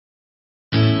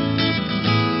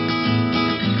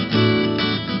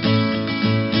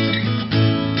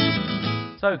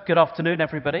So, good afternoon,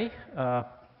 everybody. My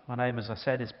name, as I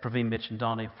said, is Pravin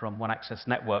Mirchandani from OneAccess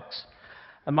Networks.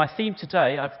 And my theme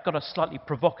today, I've got a slightly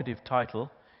provocative title,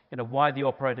 why the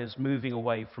operator is moving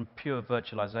away from pure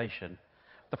virtualization.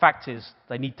 The fact is,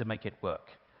 they need to make it work.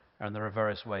 And there are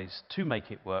various ways to make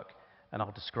it work, and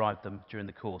I'll describe them during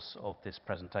the course of this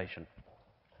presentation.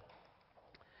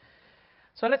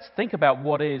 So let's think about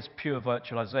what is pure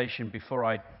virtualization before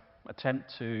I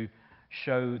attempt to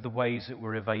show the ways that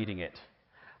we're evading it.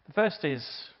 The first is,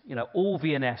 all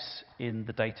VNFs in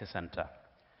the data center.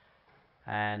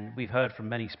 And we've heard from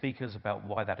many speakers about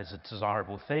why that is a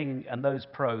desirable thing, and those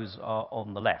pros are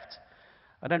on the left.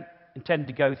 I don't intend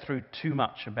to go through too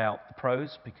much about the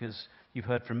pros because you've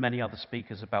heard from many other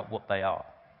speakers about what they are.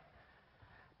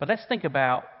 But let's think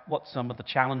about what some of the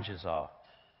challenges are.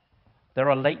 There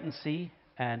are latency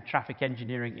and traffic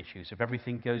engineering issues. If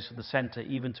everything goes to the center,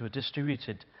 even to a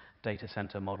distributed data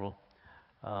center model,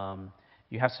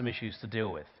 you have some issues to deal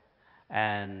with.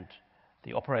 And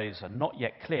the operators are not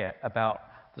yet clear about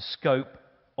the scope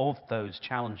of those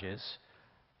challenges.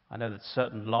 I know that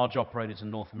certain large operators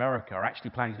in North America are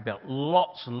actually planning to build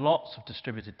lots and lots of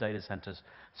distributed data centers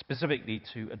specifically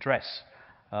to address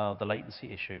the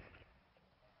latency issue.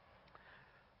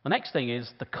 The next thing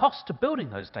is the cost of building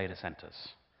those data centers.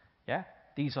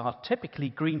 These are typically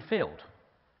greenfield.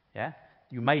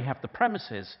 You may have the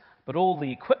premises, but all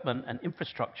the equipment and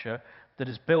infrastructure that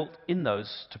is built in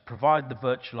those to provide the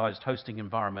virtualized hosting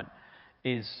environment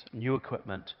is new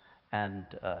equipment and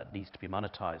needs to be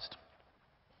monetized.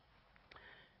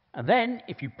 And then,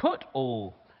 if you put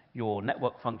all your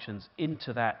network functions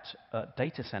into that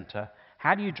data center,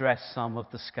 how do you address some of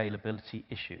the scalability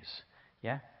issues?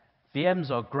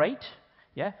 VMs are great,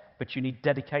 but you need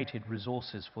dedicated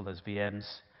resources for those VMs.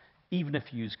 Even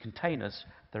if you use containers,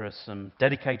 there are some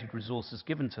dedicated resources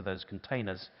given to those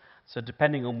containers. So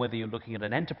depending on whether you're looking at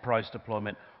an enterprise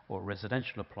deployment or a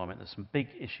residential deployment, there's some big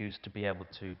issues to be able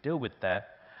to deal with there.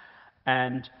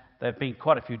 And there have been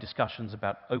quite a few discussions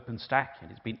about OpenStack, and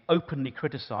it's been openly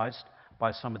criticized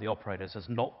by some of the operators as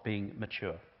not being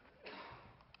mature.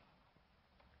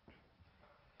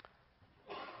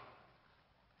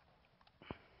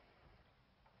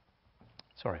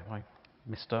 Sorry, I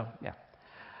missed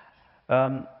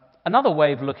another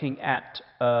way of looking at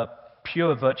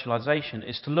pure virtualization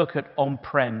is to look at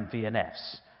on-prem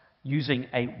VNFs using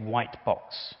a white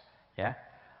box. A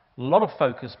lot of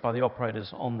focus by the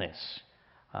operators on this,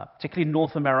 particularly in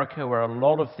North America, where a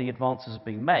lot of the advances are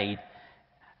being made.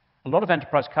 A lot of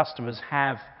enterprise customers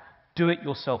have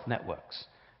do-it-yourself networks,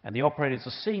 and the operators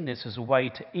are seeing this as a way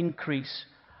to increase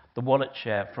the wallet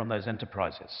share from those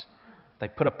enterprises. They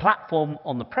put a platform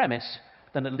on the premise,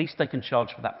 then at least they can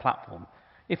charge for that platform.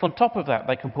 If on top of that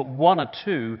they can put one or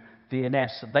two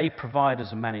VNFs that they provide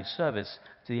as a managed service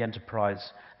to the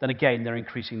enterprise, then again they're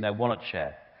increasing their wallet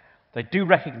share. They do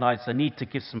recognize they need to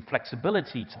give some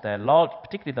flexibility to their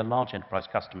particularly their large enterprise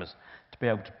customers, to be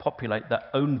able to populate their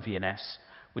own VNFs,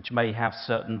 which may have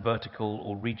certain vertical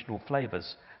or regional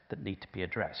flavors that need to be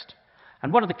addressed.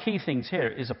 And one of the key things here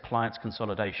is appliance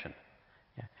consolidation.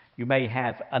 You may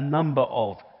have a number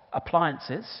of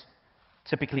appliances,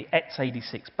 typically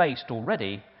x86 based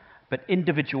already, but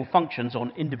individual functions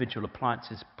on individual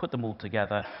appliances, put them all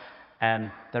together, and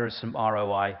there is some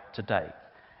ROI today.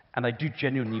 And I do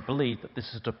genuinely believe that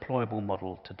this is a deployable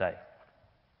model today.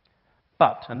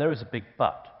 But, and there is a big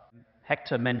but,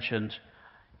 Hector mentioned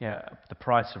the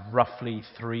price of roughly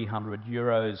 300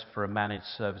 euros for a managed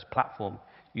service platform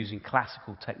using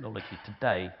classical technology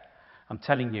today. I'm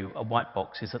telling you, a white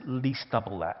box is at least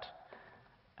double that.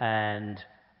 And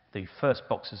the first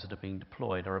boxes that are being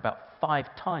deployed are about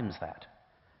 5 times that.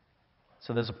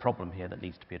 So there's a problem here that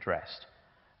needs to be addressed.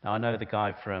 Now, I know the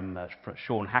guy from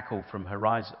Sean Hackle from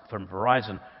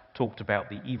Verizon talked about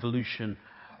the evolution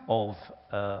of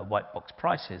white box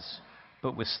prices,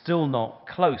 but we're still not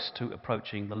close to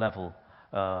approaching the level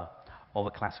of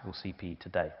a classical CPE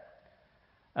today.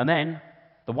 And then,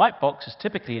 the white box is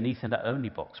typically an Ethernet-only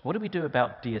box. What do we do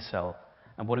about DSL,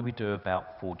 and what do we do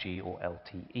about 4G or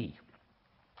LTE?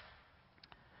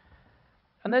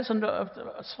 And there's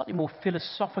a slightly more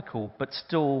philosophical but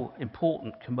still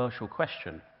important commercial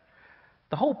question.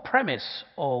 The whole premise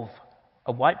of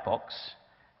a white box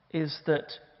is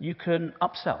that you can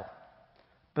upsell.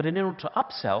 But in order to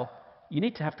upsell, you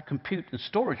need to have the compute and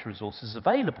storage resources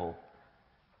available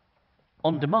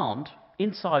on demand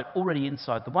already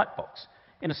inside the white box.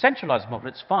 In a centralized model,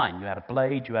 it's fine. You add a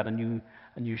blade, you add a new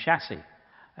chassis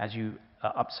as you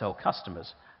upsell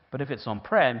customers. But if it's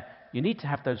on-prem, you need to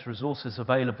have those resources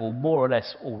available more or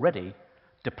less already,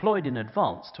 deployed in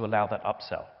advance to allow that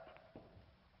upsell.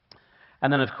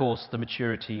 And then, of course, the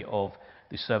maturity of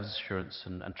the service assurance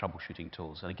and troubleshooting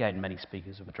tools. And again, many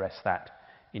speakers have addressed that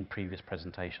in previous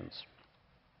presentations.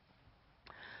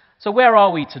 So where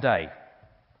are we today?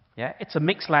 Yeah, it's a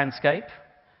mixed landscape.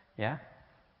 Yeah,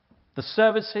 the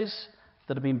services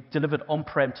that are being delivered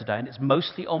on-prem today, and it's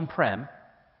mostly on-prem,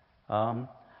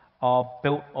 are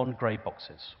built on grey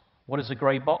boxes. What is a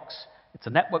grey box? It's a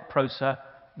network processor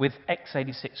with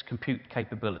x86 compute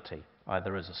capability,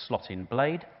 either as a slot-in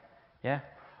blade, yeah,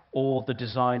 or the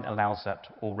design allows that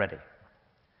already.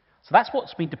 So that's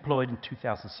what's been deployed in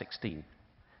 2016,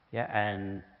 yeah,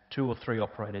 and 2 or 3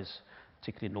 operators,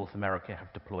 particularly in North America,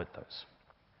 have deployed those.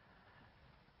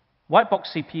 White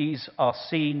box CPEs are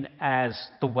seen as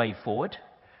the way forward.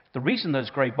 The reason those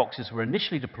grey boxes were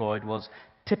initially deployed was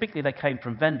typically they came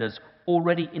from vendors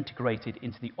already integrated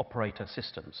into the operator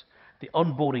systems. The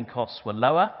onboarding costs were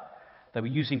lower. They were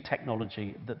using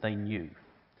technology that they knew.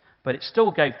 But it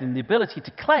still gave them the ability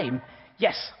to claim,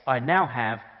 yes, I now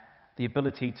have the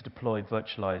ability to deploy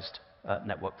virtualized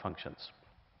network functions.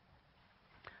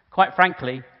 Quite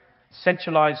frankly,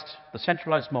 the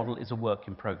centralized model is a work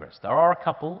in progress. There are a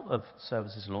couple of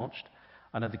services launched.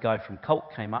 I know the guy from Colt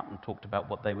came up and talked about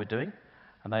what they were doing,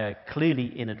 and they are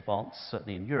clearly in advance,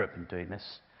 certainly in Europe, in doing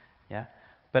this. Yeah?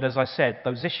 But as I said,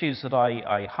 those issues that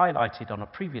I highlighted on a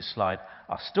previous slide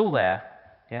are still there,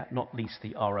 yeah? Not least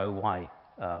the ROI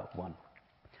one,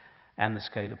 and the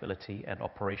scalability and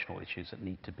operational issues that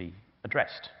need to be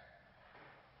addressed.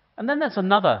 And then there's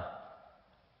another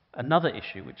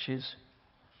issue, which is,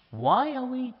 why are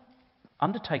we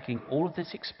undertaking all of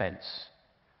this expense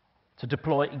to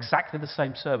deploy exactly the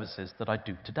same services that I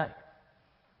do today?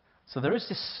 So there is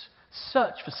this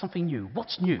search for something new.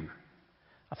 What's new?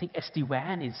 I think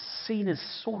SD-WAN is seen as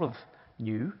sort of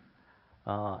new,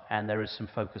 and there is some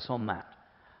focus on that.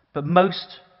 But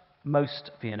most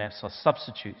VNFs are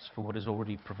substitutes for what is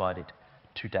already provided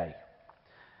today.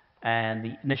 And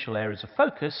the initial areas of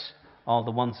focus are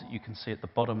the ones that you can see at the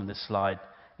bottom of this slide,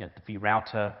 you know, the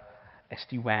vRouter,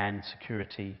 SD-WAN,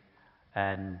 security,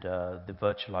 and the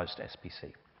virtualized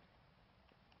SBC.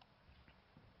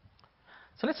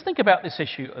 So let's think about this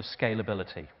issue of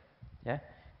scalability. Yeah?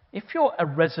 If you're a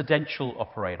residential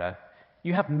operator,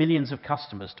 you have millions of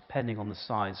customers depending on the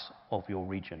size of your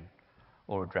region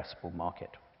or addressable market.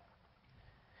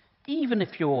 Even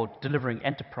if you're delivering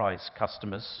enterprise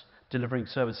customers, delivering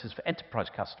services for enterprise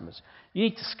customers, you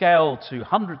need to scale to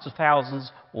hundreds of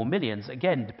thousands or millions,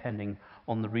 again, depending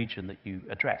on the region that you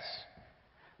address.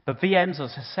 But VMs,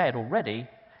 as I said already,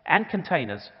 and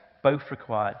containers both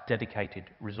require dedicated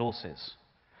resources.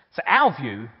 So our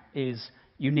view is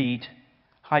you need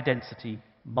high-density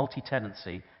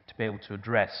multi-tenancy to be able to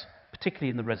address, particularly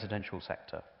in the residential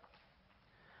sector.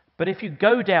 But if you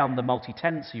go down the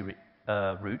multi-tenancy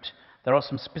route, there are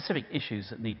some specific issues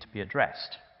that need to be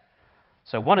addressed.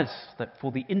 So one is that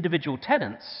for the individual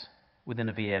tenants within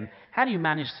a VM, how do you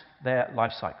manage their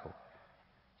life cycle?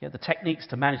 Yeah, the techniques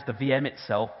to manage the VM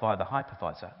itself via the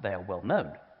hypervisor, they are well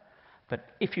known. But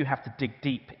if you have to dig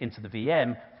deep into the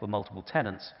VM for multiple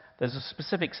tenants, there's a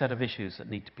specific set of issues that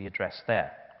need to be addressed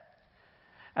there.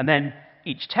 And then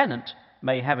each tenant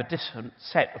may have a different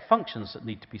set of functions that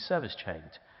need to be service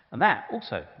chained, and that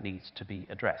also needs to be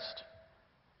addressed.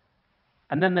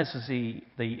 And then there's the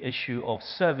issue of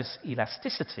service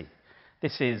elasticity.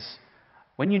 This is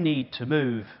when you need to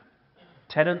move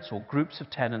tenants or groups of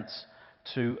tenants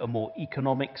to a more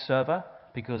economic server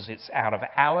because it's out of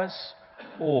hours,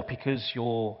 or because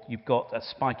you've got a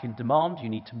spike in demand, you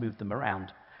need to move them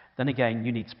around. Then again,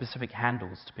 you need specific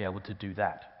handles to be able to do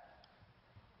that.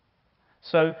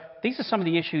 So these are some of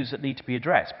the issues that need to be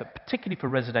addressed, but particularly for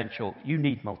residential, you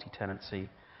need multi-tenancy,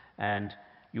 and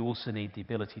you also need the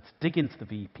ability to dig into the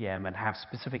VPN and have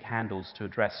specific handles to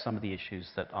address some of the issues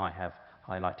that I have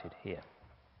highlighted here.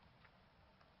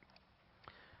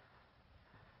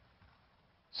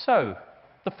 So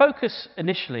the focus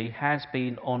initially has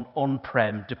been on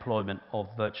on-prem deployment of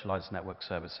virtualized network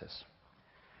services.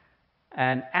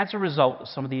 And as a result of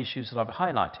some of the issues that I've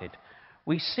highlighted,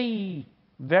 we see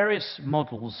various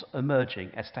models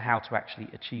emerging as to how to actually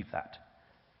achieve that.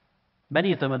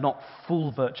 Many of them are not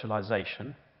full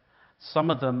virtualization. Some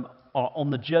of them are on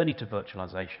the journey to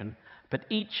virtualization, but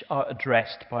each are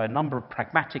addressed by a number of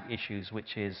pragmatic issues,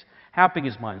 which is how big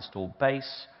is my installed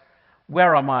base?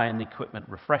 Where am I in the equipment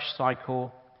refresh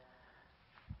cycle?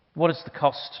 What is the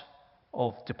cost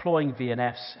of deploying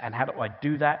VNFs, and how do I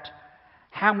do that?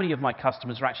 How many of my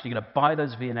customers are actually going to buy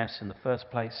those VNFs in the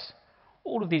first place?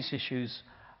 All of these issues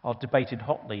are debated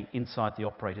hotly inside the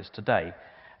operators today,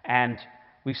 and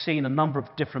we've seen a number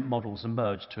of different models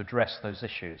emerge to address those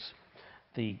issues.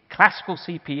 The classical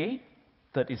CPE,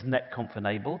 that is netconf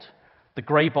enabled, the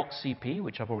grey box CPE,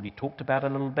 which I've already talked about a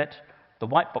little bit, the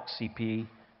white box CPE,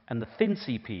 and the thin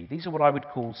CPE. These are what I would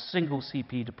call single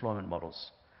CPE deployment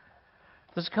models.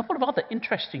 There's a couple of other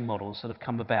interesting models that have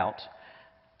come about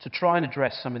to try and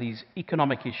address some of these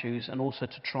economic issues and also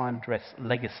to try and address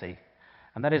legacy.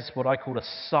 And that is what I call a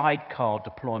sidecar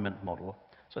deployment model.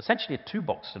 So essentially a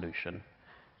two-box solution,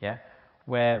 yeah,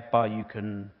 whereby you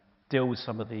can deal with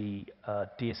some of the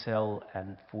DSL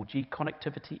and 4G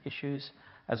connectivity issues,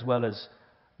 as well as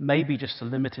maybe just a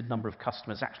limited number of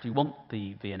customers actually want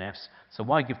the VNFs, so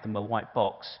why give them a white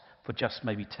box for just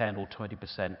maybe 10 or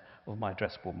 20% of my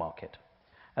addressable market?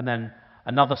 And then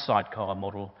another sidecar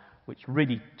model, which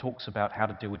really talks about how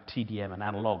to deal with TDM and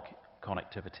analog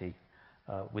connectivity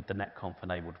with the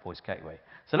netconf-enabled voice gateway.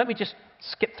 So let me just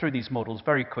skip through these models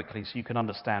very quickly so you can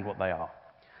understand what they are.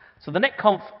 So the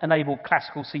netconf-enabled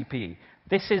classical CPE.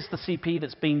 This is the CPE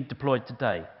that's being deployed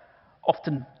today.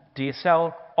 Often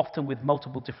DSL, often with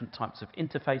multiple different types of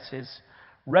interfaces,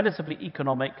 relatively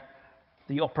economic.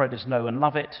 The operators know and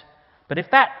love it. But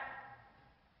if that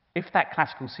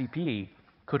classical CPE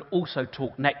could also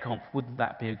talk netconf, wouldn't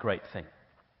that be a great thing?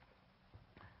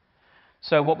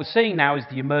 So what we're seeing now is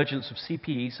the emergence of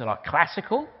CPEs that are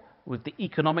classical, with the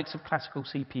economics of classical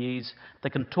CPEs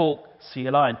that can talk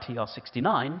CLI and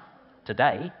TR69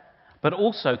 today, but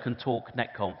also can talk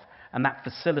netconf, and that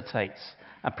facilitates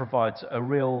and provides a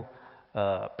real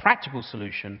practical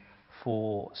solution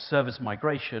for service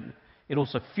migration. It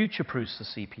also future-proofs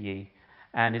the CPE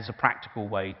and is a practical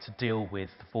way to deal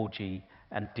with 4G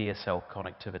and DSL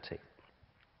connectivity.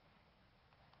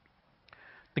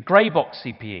 The grey box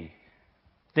CPE.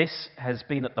 This has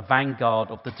been at the vanguard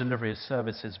of the delivery of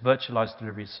services, virtualized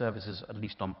delivery of services, at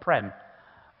least on-prem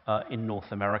in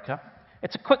North America.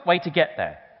 It's a quick way to get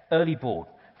there, early board.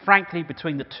 Frankly,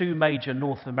 between the two major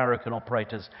North American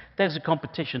operators, there's a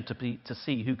competition to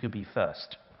see who can be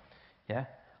first. Yeah?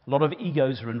 A lot of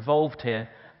egos are involved here,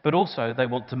 but also they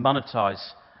want to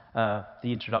monetize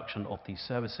the introduction of these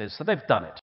services, so they've done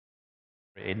it.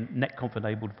 In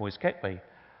netconf-enabled voice gateway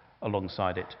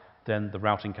alongside it, then the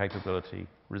routing capability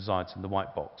resides in the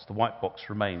white box. The white box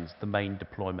remains the main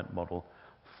deployment model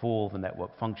for the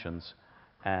network functions,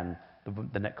 and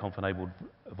the netconf-enabled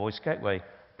voice gateway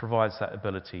provides that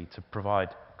ability to provide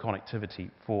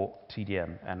connectivity for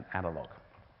TDM and analog.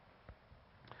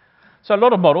 So a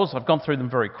lot of models, I've gone through them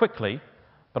very quickly,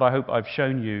 but I hope I've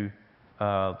shown you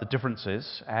the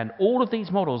differences, and all of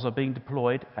these models are being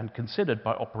deployed and considered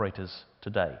by operators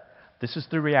today. This is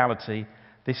the reality.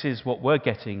 This is what we're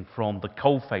getting from the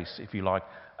coalface, if you like,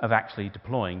 of actually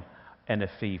deploying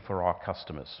NFV for our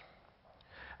customers.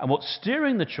 And what's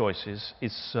steering the choices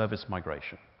is service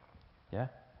migration. Yeah?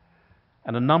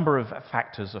 And a number of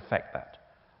factors affect that.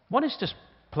 One is just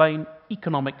plain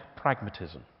economic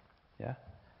pragmatism. Yeah?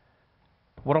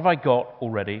 What have I got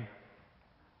already?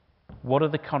 What are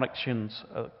the connectivity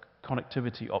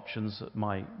options that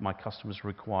my customers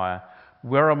require?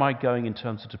 Where am I going in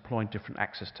terms of deploying different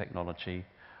access technology?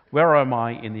 Where am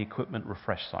I in the equipment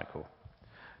refresh cycle?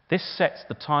 This sets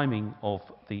the timing of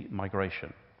the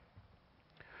migration.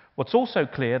 What's also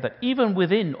clear that even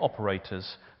within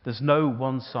operators, there's no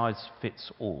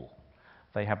one-size-fits-all.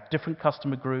 They have different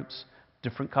customer groups,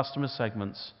 different customer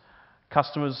segments,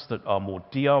 customers that are more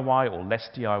DIY or less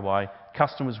DIY,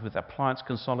 customers with appliance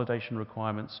consolidation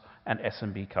requirements, and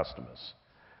SMB customers.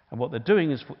 And what they're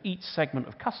doing is for each segment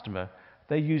of customer,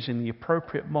 they're using the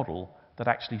appropriate model that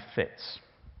actually fits.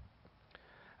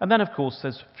 And then, of course,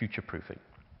 there's future-proofing,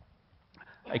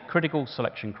 a critical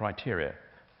selection criteria.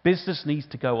 Business needs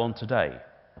to go on today.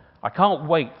 I can't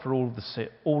wait for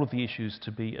all of the issues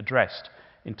to be addressed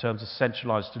in terms of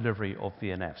centralized delivery of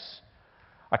VNFs.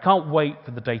 I can't wait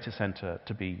for the data center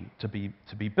to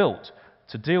be built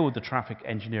to deal with the traffic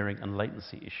engineering and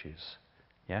latency issues.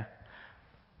 Yeah?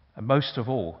 And most of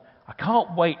all, I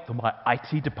can't wait for my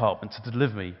IT department to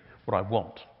deliver me what I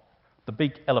want. The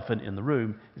big elephant in the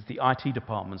room is the IT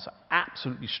departments are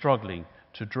absolutely struggling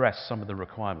to address some of the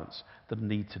requirements that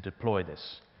need to deploy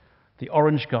this. The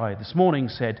orange guy this morning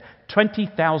said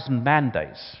 20,000 man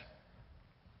days.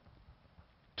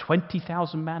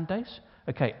 20,000 man days?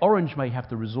 Okay, Orange may have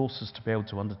the resources to be able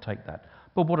to undertake that,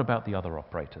 but what about the other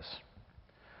operators?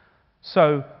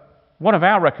 So one of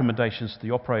our recommendations to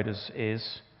the operators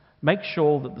is make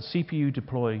sure that the CPU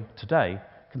deploy today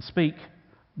can speak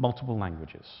multiple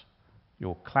languages,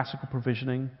 your classical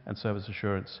provisioning and service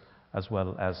assurance, as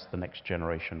well as the next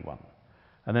generation one.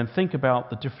 And then think about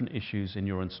the different issues in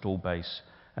your install base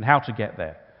and how to get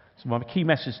there. So my key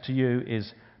message to you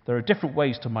is there are different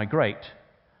ways to migrate.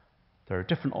 There are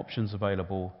different options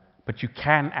available, but you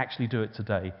can actually do it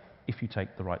today if you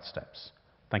take the right steps.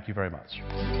 Thank you very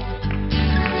much.